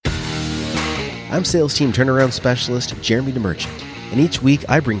I'm sales team turnaround specialist Jeremy DeMerchant, and each week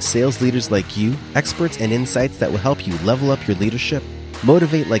I bring sales leaders like you, experts and insights that will help you level up your leadership,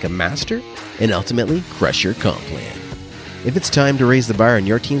 motivate like a master, and ultimately crush your comp plan. If it's time to raise the bar on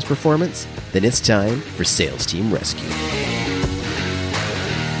your team's performance, then it's time for Sales Team Rescue.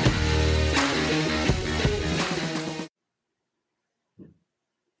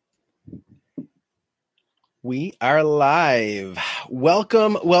 We are live.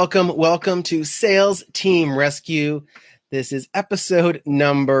 Welcome to Sales Team Rescue. This is episode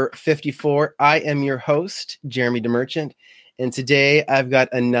number 54. I am your host, Jeremy DeMerchant, and today I've got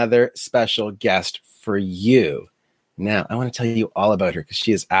another special guest for you. Now, I want to tell you all about her because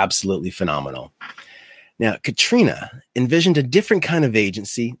she is absolutely phenomenal. Now, Katrina envisioned a different kind of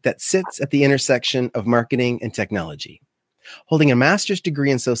agency that sits at the intersection of marketing and technology. Holding a master's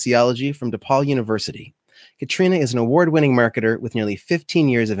degree in sociology from DePaul University, Katrina is an award-winning marketer with nearly 15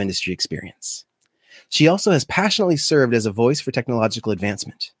 years of industry experience. She also has passionately served as a voice for technological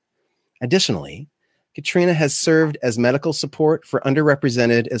advancement. Additionally, Katrina has served as medical support for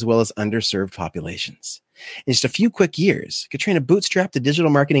underrepresented as well as underserved populations. In just a few quick years, Katrina bootstrapped a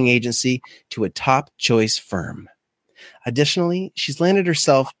digital marketing agency to a top choice firm. Additionally, she's landed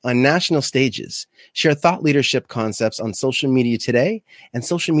herself on national stages, shared thought leadership concepts on Social Media Today and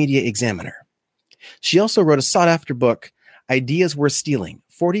Social Media Examiner. She also wrote a sought-after book, Ideas Worth Stealing,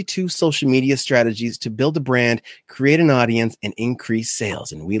 42 Social Media Strategies to Build a Brand, Create an Audience, and Increase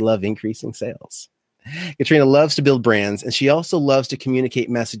Sales. And we love increasing sales. Katrina loves to build brands, and she also loves to communicate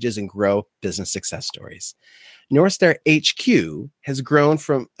messages and grow business success stories. Northstar HQ has grown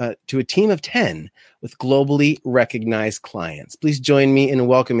to a team of 10 with globally recognized clients. Please join me in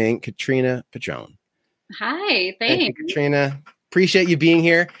welcoming Katrina Padron. Hi, thanks. Thank you, Katrina. Appreciate you being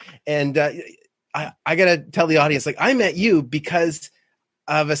here. And I got to tell the audience, I met you because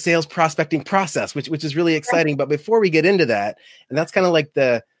of a sales prospecting process, which is really exciting. But before we get into that, and that's kind of like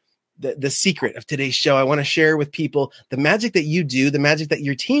the secret of today's show, I want to share with people the magic that you do, the magic that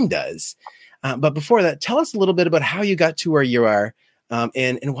your team does. But before that, tell us a little bit about how you got to where you are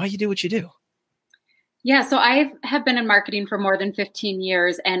and why you do what you do. Yeah, so I have been in marketing for more than 15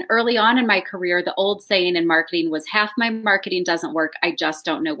 years. And early on in my career, the old saying in marketing was half my marketing doesn't work. I just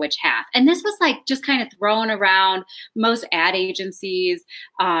don't know which half. And this was just kind of thrown around most ad agencies.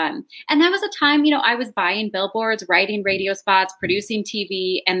 And that was a time, I was buying billboards, writing radio spots, producing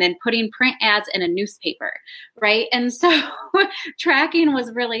TV, and then putting print ads in a newspaper, right? And so tracking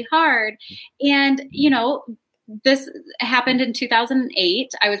was really hard. And, this happened in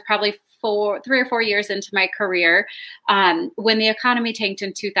 2008. I was probably 3 or 4 years into my career when the economy tanked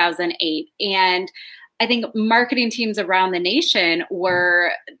in 2008. And I think marketing teams around the nation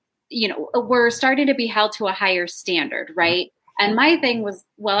were starting to be held to a higher standard, right? And my thing was,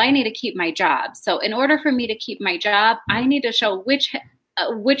 I need to keep my job. So in order for me to keep my job, I need to show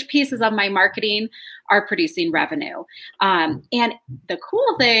which pieces of my marketing are producing revenue. And the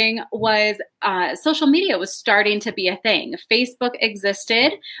cool thing was social media was starting to be a thing. Facebook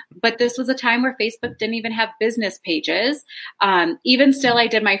existed, but this was a time where Facebook didn't even have business pages. Even still, I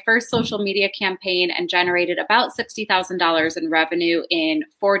did my first social media campaign and generated about $60,000 in revenue in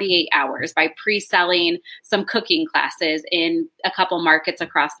 48 hours by pre-selling some cooking classes in a couple markets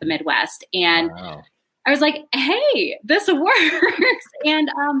across the Midwest. And wow. I was like, hey, this works. And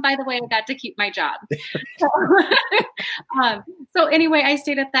by the way, I got to keep my job. So anyway, I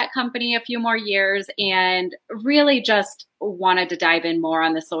stayed at that company a few more years and really just wanted to dive in more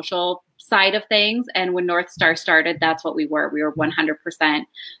on the social side of things. And when Northstar started, that's what we were. We were 100%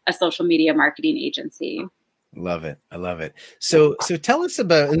 a social media marketing agency. Love it. I love it. So tell us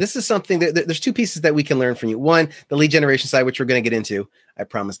about, and this is something that there's two pieces that we can learn from you. One, the lead generation side, which we're going to get into. I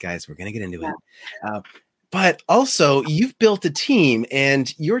promise, guys, we're going to get into it. But also, you've built a team,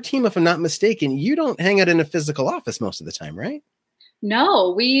 and your team, if I'm not mistaken, you don't hang out in a physical office most of the time, right?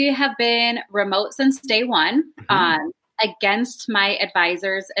 No, we have been remote since day one. Against my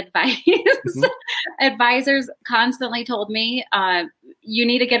advisor's advice. Advisors constantly told me, you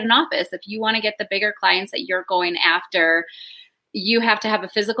need to get an office. If you want to get the bigger clients that you're going after, you have to have a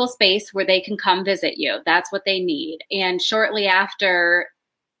physical space where they can come visit you. That's what they need. And shortly after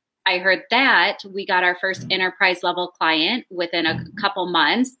I heard that, we got our first enterprise level client within a couple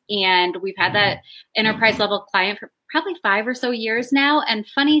months. And we've had that enterprise level client for probably 5 or so years now. And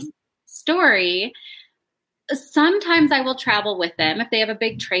funny story, sometimes I will travel with them if they have a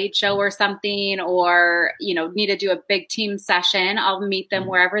big trade show or something, or, need to do a big team session. I'll meet them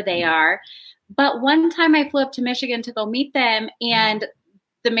wherever they are. But one time I flew up to Michigan to go meet them, and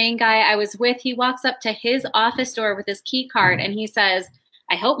the main guy I was with, he walks up to his office door with his key card and he says,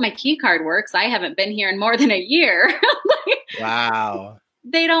 I hope my key card works. I haven't been here in more than a year. Wow.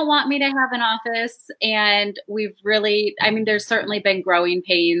 They don't want me to have an office. And we've really, I mean, there's certainly been growing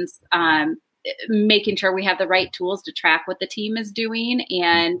pains, making sure we have the right tools to track what the team is doing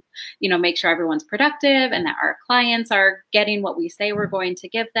and, make sure everyone's productive and that our clients are getting what we say we're going to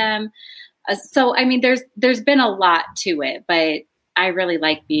give them. So, I mean, there's been a lot to it, but I really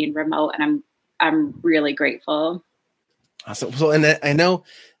like being remote and I'm really grateful. Awesome. So, and I know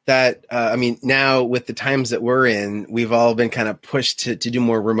that, now with the times that we're in, we've all been kind of pushed to do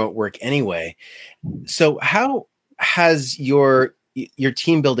more remote work anyway. So how has your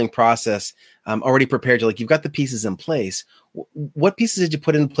team building process already prepared you? Like, you've got the pieces in place. What pieces did you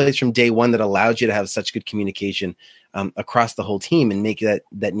put in place from day one that allowed you to have such good communication across the whole team and make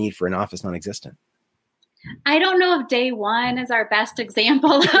that need for an office non-existent? I don't know if day one is our best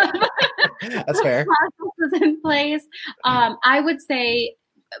example of that's fair. Processes in place. I would say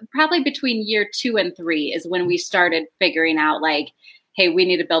probably between year 2 and 3 is when we started figuring out, like, hey, we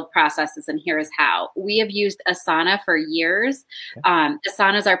need to build processes and here's how. We have used Asana for years. Okay.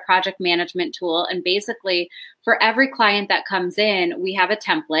 Asana is our project management tool. And basically for every client that comes in, we have a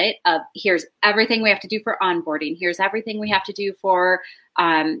template of here's everything we have to do for onboarding. Here's everything we have to do for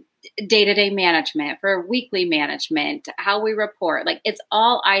day-to-day management, for weekly management, how we report. Like, it's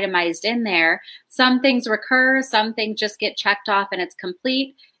all itemized in there. Some things recur, some things just get checked off and it's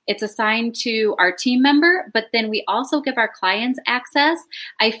complete. It's assigned to our team member, but then we also give our clients access.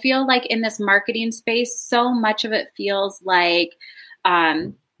 I feel like in this marketing space, so much of it feels like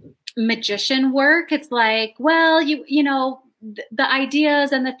magician work. It's like, well, the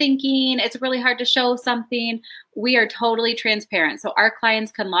ideas and the thinking, it's really hard to show something. We are totally transparent. So our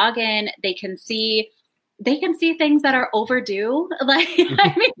clients can log in, they can see things that are overdue. Like,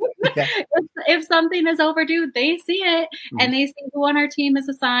 I mean, yeah. if something is overdue, they see it and they see who on our team is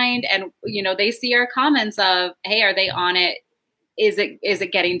assigned. And, they see our comments of, hey, are they on it? Is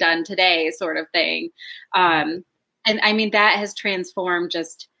it getting done today? Sort of thing. And I mean, that has transformed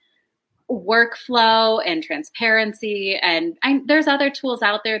just workflow and transparency. And there's other tools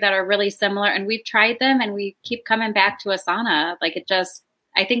out there that are really similar, and we've tried them and we keep coming back to Asana. Like,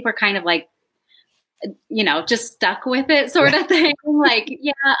 I think we're kind of like, just stuck with it sort of thing. Like,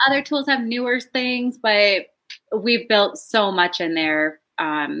 yeah, other tools have newer things, but we've built so much in there.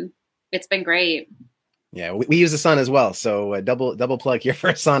 It's been great. Yeah, we use Asana as well. So double plug here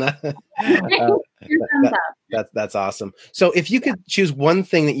for Asana. That's awesome. So if you could choose one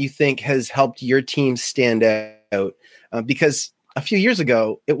thing that you think has helped your team stand out, because a few years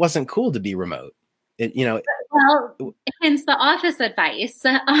ago, it wasn't cool to be remote. Well, hence the office advice.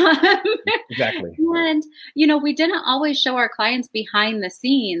 Exactly. And, we didn't always show our clients behind the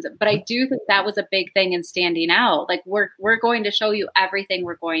scenes, but I do think that was a big thing in standing out. Like, we're going to show you everything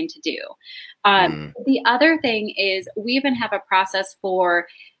we're going to do. The other thing is we even have a process for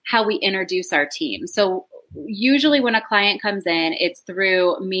how we introduce our team. So usually when a client comes in, it's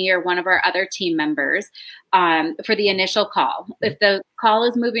through me or one of our other team members for the initial call. If the call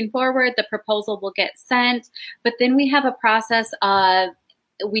is moving forward, the proposal will get sent. But then we have a process of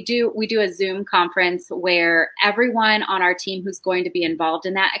we do a Zoom conference where everyone on our team who's going to be involved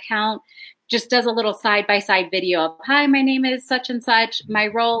in that account just does a little side-by-side video of, hi, my name is such and such. My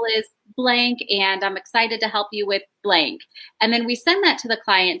role is blank, and I'm excited to help you with blank. And then we send that to the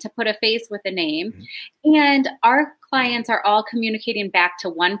client to put a face with a name. Mm-hmm. And our clients are all communicating back to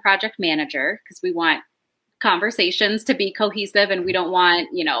one project manager because we want conversations to be cohesive, and we don't want,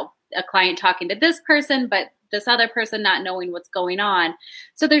 a client talking to this person, but this other person not knowing what's going on.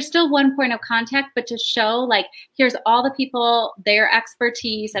 So there's still one point of contact, but to show, like, here's all the people, their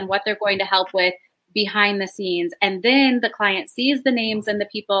expertise and what they're going to help with behind the scenes. And then the client sees the names and the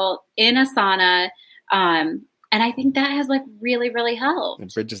people in Asana. And I think that has really, really helped.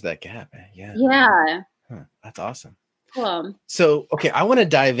 It bridges that gap. Yeah. Yeah. Huh, that's awesome. Cool. So, okay, I want to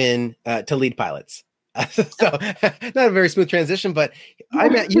dive in to Lead Pilots. So not a very smooth transition, but I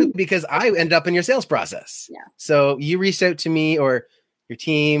met you because I ended up in your sales process. Yeah. So you reached out to me, or your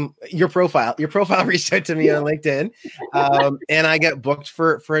team, your profile reached out to me on LinkedIn. And I got booked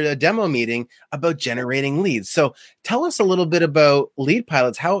for a demo meeting about generating leads. So tell us a little bit about Lead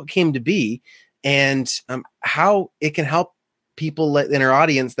Pilots, how it came to be, and how it can help people in our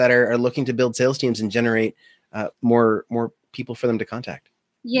audience that are looking to build sales teams and generate more people for them to contact.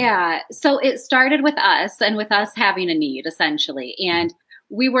 Yeah. So it started with us and with us having a need, essentially. And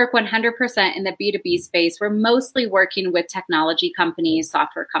we work 100% in the B2B space. We're mostly working with technology companies,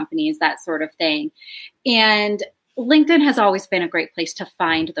 software companies, that sort of thing. And LinkedIn has always been a great place to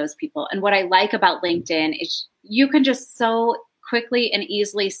find those people. And what I like about LinkedIn is you can just so quickly and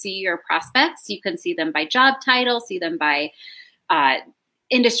easily see your prospects. You can see them by job title, see them by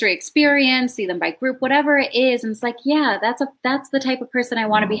industry experience, see them by group, whatever it is. And it's like, yeah, that's the type of person I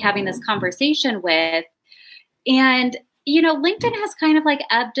want to be having this conversation with. And, LinkedIn has kind of like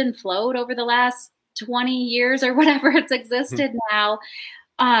ebbed and flowed over the last 20 years or whatever it's existed now.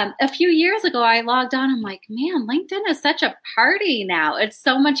 A few years ago, I logged on. I'm like, man, LinkedIn is such a party now. It's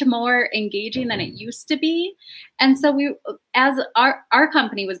so much more engaging than it used to be. And so as our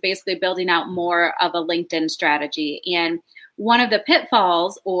company was basically building out more of a LinkedIn strategy. And one of the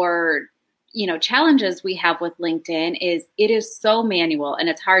pitfalls or challenges we have with LinkedIn is it is so manual and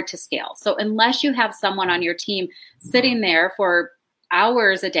it's hard to scale. So unless you have someone on your team sitting there for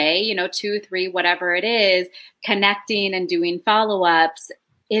hours a day, 2, 3, whatever it is, connecting and doing follow-ups,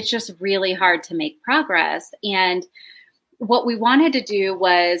 it's just really hard to make progress. And what we wanted to do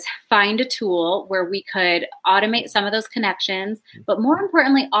was find a tool where we could automate some of those connections, but more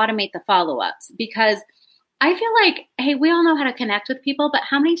importantly, automate the follow-ups, because I feel like, hey, we all know how to connect with people, but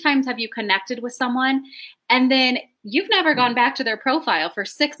how many times have you connected with someone and then you've never gone back to their profile for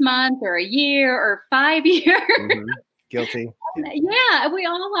 6 months or a year or 5 years? Mm-hmm. Guilty. Yeah, we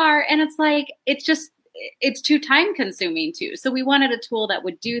all are. And it's like, it's too time consuming too. So we wanted a tool that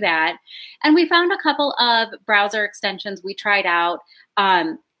would do that. And we found a couple of browser extensions we tried out.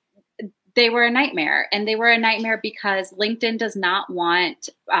 They were a nightmare, and they were a nightmare because LinkedIn does not want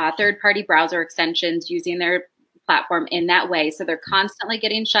third-party browser extensions using their platform in that way. So they're constantly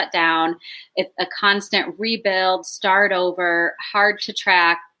getting shut down. It's a constant rebuild, start over, hard to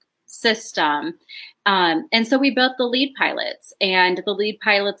track system. And so we built the Lead Pilots, and the Lead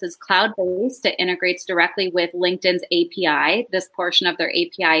Pilots is cloud-based. It integrates directly with LinkedIn's API. This portion of their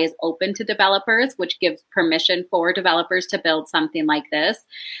API is open to developers, which gives permission for developers to build something like this.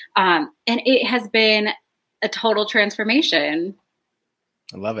 And it has been a total transformation.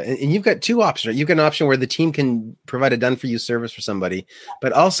 I love it. And you've got two options, right? You've got an option where the team can provide a done-for-you service for somebody,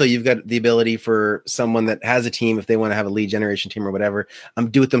 but also you've got the ability for someone that has a team, if they want to have a lead generation team or whatever,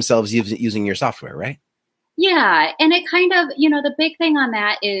 do it themselves using your software, right? Yeah. And it kind of, the big thing on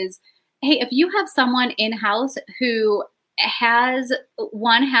that is, hey, if you have someone in-house who has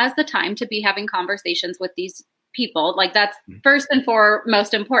the time to be having conversations with these people, like that's first and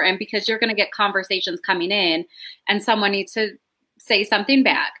foremost important, because you're going to get conversations coming in and someone needs to say something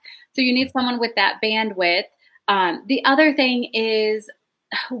back. So you need someone with that bandwidth. The other thing is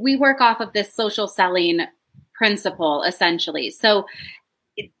we work off of this social selling principle, essentially. So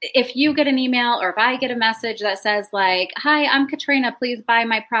if you get an email or if I get a message that says like, hi, I'm Katrina, please buy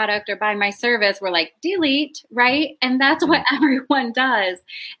my product or buy my service, we're like, delete, right? And that's what everyone does.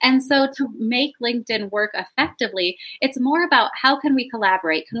 And so to make LinkedIn work effectively, it's more about how can we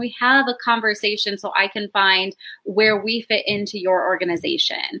collaborate? Can we have a conversation so I can find where we fit into your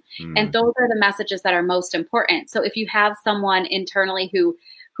organization? And those are the messages that are most important. So if you have someone internally who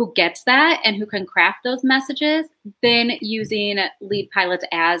gets that and who can craft those messages, then using Lead Pilots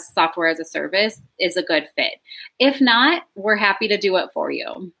as software as a service is a good fit. If not, we're happy to do it for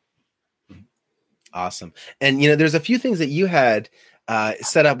you. Awesome. And, there's a few things that you had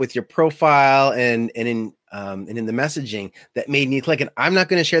set up with your profile and in the messaging that made me click. And I'm not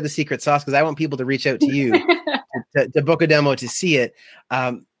going to share the secret sauce because I want people to reach out to you to book a demo to see it.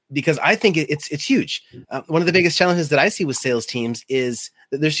 Because I think it's huge. One of the biggest challenges that I see with sales teams is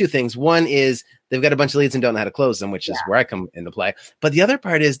that there's two things. One is they've got a bunch of leads and don't know how to close them, which is where I come into play. But the other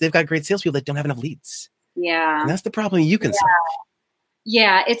part is they've got great salespeople that don't have enough leads. Yeah. And that's the problem you can solve.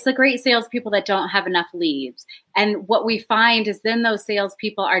 Yeah, it's the great salespeople that don't have enough leads. And what we find is then those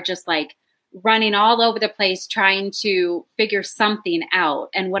salespeople are just like running all over the place trying to figure something out.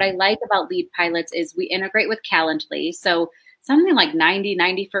 And what I like about Lead Pilots is we integrate with Calendly. So something like 95%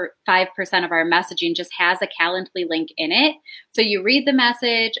 of our messaging just has a Calendly link in it. So you read the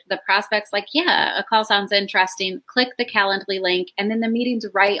message, the prospect's like, yeah, a call sounds interesting. Click the Calendly link, and then the meeting's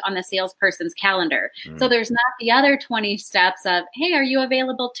right on the salesperson's calendar. So there's not the other 20 steps of, hey, are you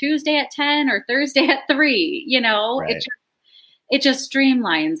available Tuesday at 10 or Thursday at 3? Right. It just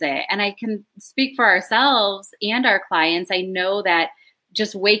streamlines it. And I can speak for ourselves and our clients. I know that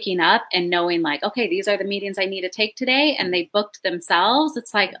just waking up and knowing like, okay, these are the meetings I need to take today, and they booked themselves.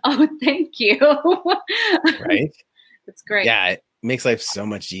 It's like, oh, thank you. Right. It's great. Yeah. It makes life so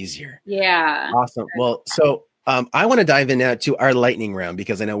much easier. Yeah. Awesome. Well, so I want to dive in now to our lightning round,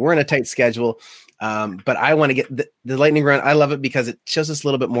 because I know we're in a tight schedule, but I want to get the lightning round. I love it because it shows us a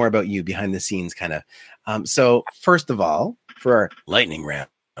little bit more about you behind the scenes kind of. So first of all, for our lightning round,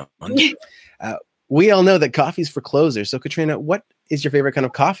 we all know that coffee's for closers. So Katrina, what is your favorite kind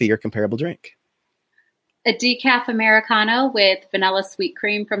of coffee or comparable drink? A decaf Americano with vanilla sweet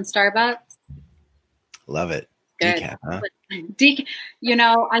cream from Starbucks. Love it. Good. Decaf, huh?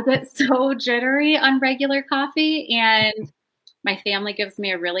 I get so jittery on regular coffee, and my family gives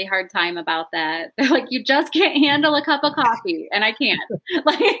me a really hard time about that. They're like, you just can't handle a cup of coffee, and I can't.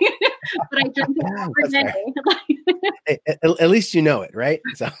 But I drink it every day. Hey, at least you know it, right?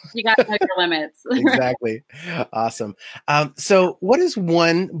 So you got to know your limits. Exactly. Awesome. So what is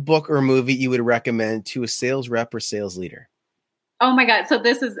one book or movie you would recommend to a sales rep or sales leader? Oh my God. So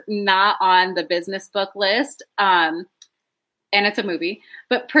this is not on the business book list. And it's a movie,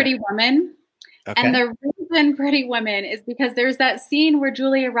 but Pretty Woman. Okay. And the reason Pretty Woman is because there's that scene where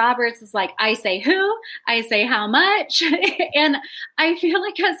Julia Roberts is like, I say who, I say how much. And I feel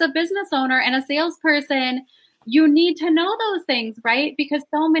like as a business owner and a salesperson, you need to know those things, right? Because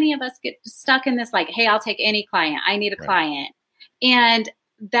so many of us get stuck in this, like, hey, I'll take any client. I need a client. And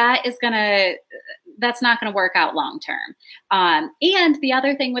that's not going to work out long-term. And the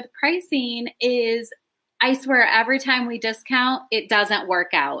other thing with pricing is, I swear every time we discount, it doesn't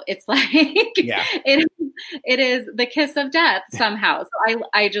work out. It's like, it is the kiss of death somehow. So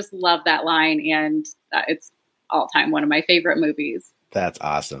I just love that line, and it's all time one of my favorite movies. That's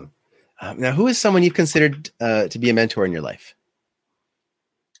awesome. Now, who is someone you've considered to be a mentor in your life?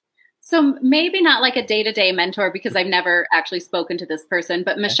 So maybe not like a day-to-day mentor, because I've never actually spoken to this person,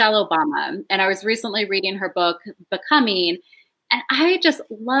 but Michelle Obama. And I was recently reading her book, Becoming, and I just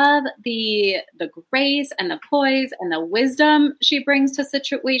love the grace and the poise and the wisdom she brings to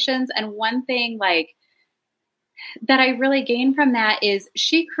situations. And one thing that I really gained from that is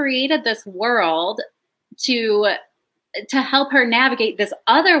she created this world to help her navigate this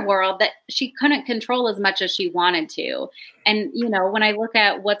other world that she couldn't control as much as she wanted to. And, when I look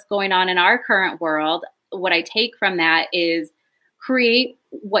at what's going on in our current world, what I take from that is create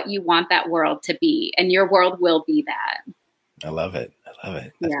what you want that world to be, and your world will be that. I love it.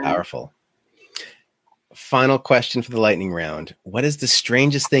 That's powerful. Final question for the lightning round. What is the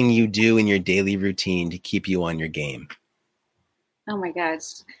strangest thing you do in your daily routine to keep you on your game? Oh my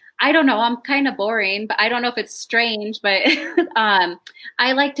gosh. I don't know. I'm kind of boring, but I don't know if it's strange, but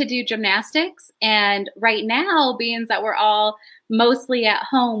I like to do gymnastics. And right now, being that we're all mostly at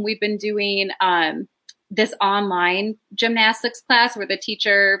home, we've been doing this online gymnastics class where the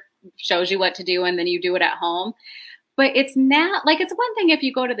teacher shows you what to do and then you do it at home. But it's not like, it's one thing if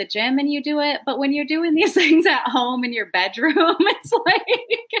you go to the gym and you do it, but when you're doing these things at home in your bedroom, it's like,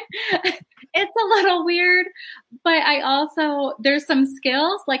 it's a little weird. But there's some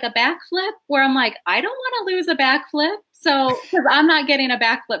skills like a backflip where I'm like, I don't want to lose a backflip. So, because I'm not getting a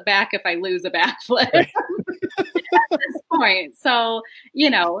backflip back if I lose a backflip at this point. So,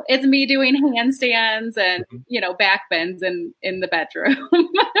 it's me doing handstands and, back bends in the bedroom.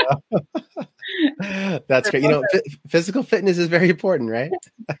 That's great. Physical fitness is very important, right?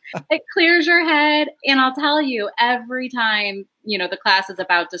 It clears your head. And I'll tell you, every time, the class is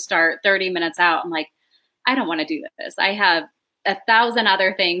about to start 30 minutes out, I'm like, I don't want to do this. I have 1,000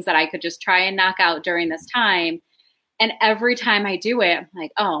 other things that I could just try and knock out during this time. And every time I do it, I'm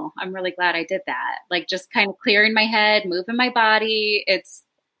like, oh, I'm really glad I did that. Like, just kind of clearing my head, moving my body. It's,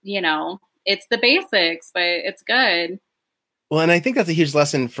 it's the basics, but it's good. Well, and I think that's a huge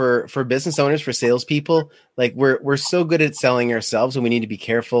lesson for business owners, for salespeople. Like, we're so good at selling ourselves, and we need to be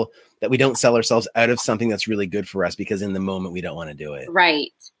careful that we don't sell ourselves out of something that's really good for us, because in the moment we don't want to do it.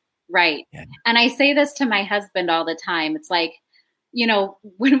 Right. Yeah. And I say this to my husband all the time. It's like,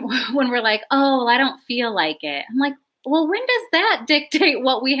 when we're like, oh, I don't feel like it. I'm like, well, when does that dictate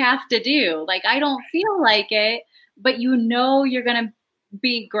what we have to do? Like, I don't feel like it, but you're going to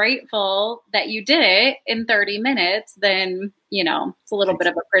be grateful that you did it in 30 minutes, then, it's a little bit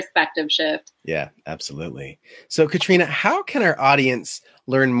of a perspective shift. Yeah, absolutely. So Katrina, how can our audience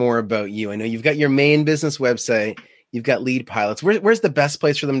learn more about you? I know you've got your main business website, you've got Lead Pilots. Where's the best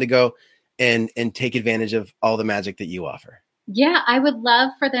place for them to go and take advantage of all the magic that you offer? Yeah, I would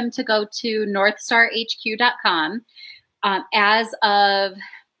love for them to go to northstarhq.com. As of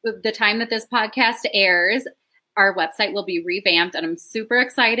the time that this podcast airs, our website will be revamped, and I'm super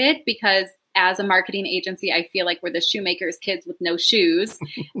excited because as a marketing agency, I feel like we're the shoemaker's kids with no shoes.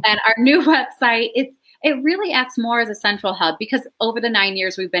 And our new website, it really acts more as a central hub, because over the 9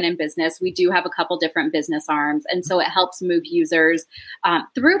 years we've been in business, we do have a couple different business arms. And so it helps move users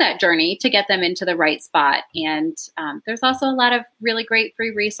through that journey to get them into the right spot. And there's also a lot of really great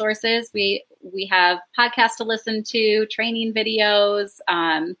free resources. We have podcasts to listen to, training videos,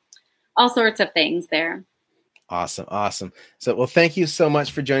 all sorts of things there. Awesome. So, well, thank you so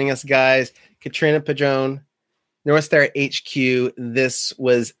much for joining us, guys. Katrina Padron, North Star HQ. This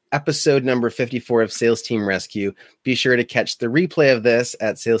was episode number 54 of Sales Team Rescue. Be sure to catch the replay of this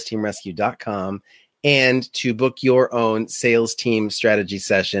at salesteamrescue.com. And to book your own sales team strategy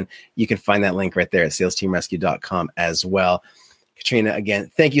session, you can find that link right there at salesteamrescue.com as well. Katrina, again,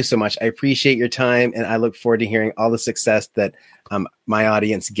 thank you so much. I appreciate your time, and I look forward to hearing all the success that my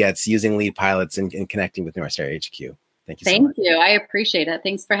audience gets using lead pilots and connecting with North Star HQ. Thank you so much. Thank you. I appreciate it.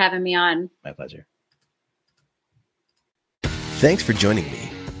 Thanks for having me on. My pleasure. Thanks for joining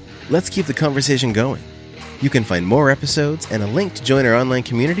me. Let's keep the conversation going. You can find more episodes and a link to join our online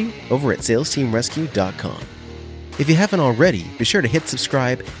community over at salesteamrescue.com. If you haven't already, be sure to hit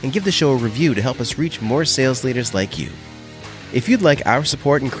subscribe and give the show a review to help us reach more sales leaders like you. If you'd like our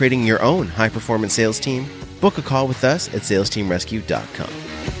support in creating your own high-performance sales team, book a call with us at salesteamrescue.com.